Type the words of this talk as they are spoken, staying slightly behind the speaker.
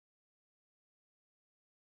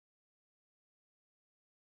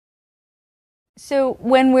So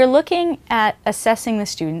when we're looking at assessing the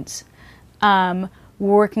students, we're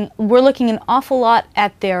looking an awful lot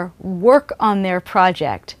at their work on their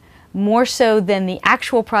project, more so than the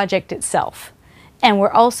actual project itself. And we're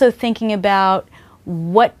also thinking about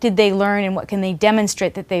what did they learn and what can they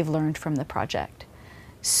demonstrate that they've learned from the project.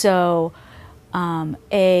 So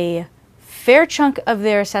a fair chunk of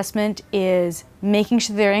their assessment is making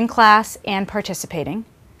sure they're in class and participating,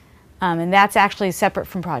 and that's actually separate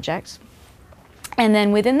from projects. And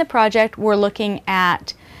then within the project, we're looking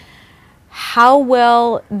at how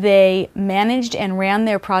well they managed and ran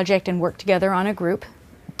their project and worked together on a group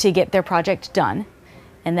to get their project done.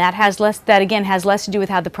 And that again has less to do with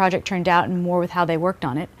how the project turned out and more with how they worked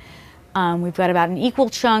on it. We've got about an equal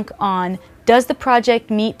chunk on, does the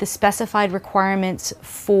project meet the specified requirements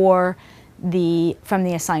from the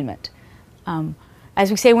assignment? As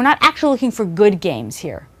we say, we're not actually looking for good games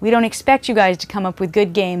here. We don't expect you guys to come up with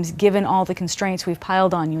good games given all the constraints we've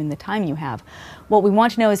piled on you and the time you have. What we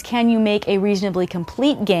want to know is, can you make a reasonably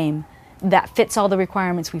complete game that fits all the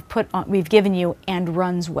requirements we've given you and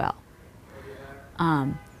runs well?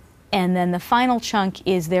 And then the final chunk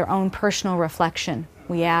is their own personal reflection.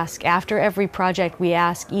 We ask, after every project, we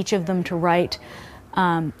ask each of them to write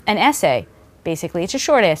an essay. Basically, it's a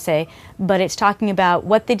short essay, but it's talking about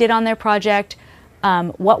what they did on their project,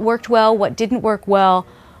 what worked well, what didn't work well,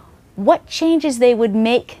 what changes they would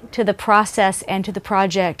make to the process and to the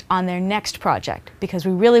project on their next project, because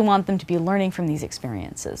we really want them to be learning from these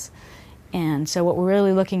experiences. And so what we're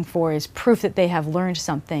really looking for is proof that they have learned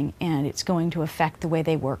something and it's going to affect the way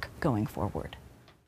they work going forward.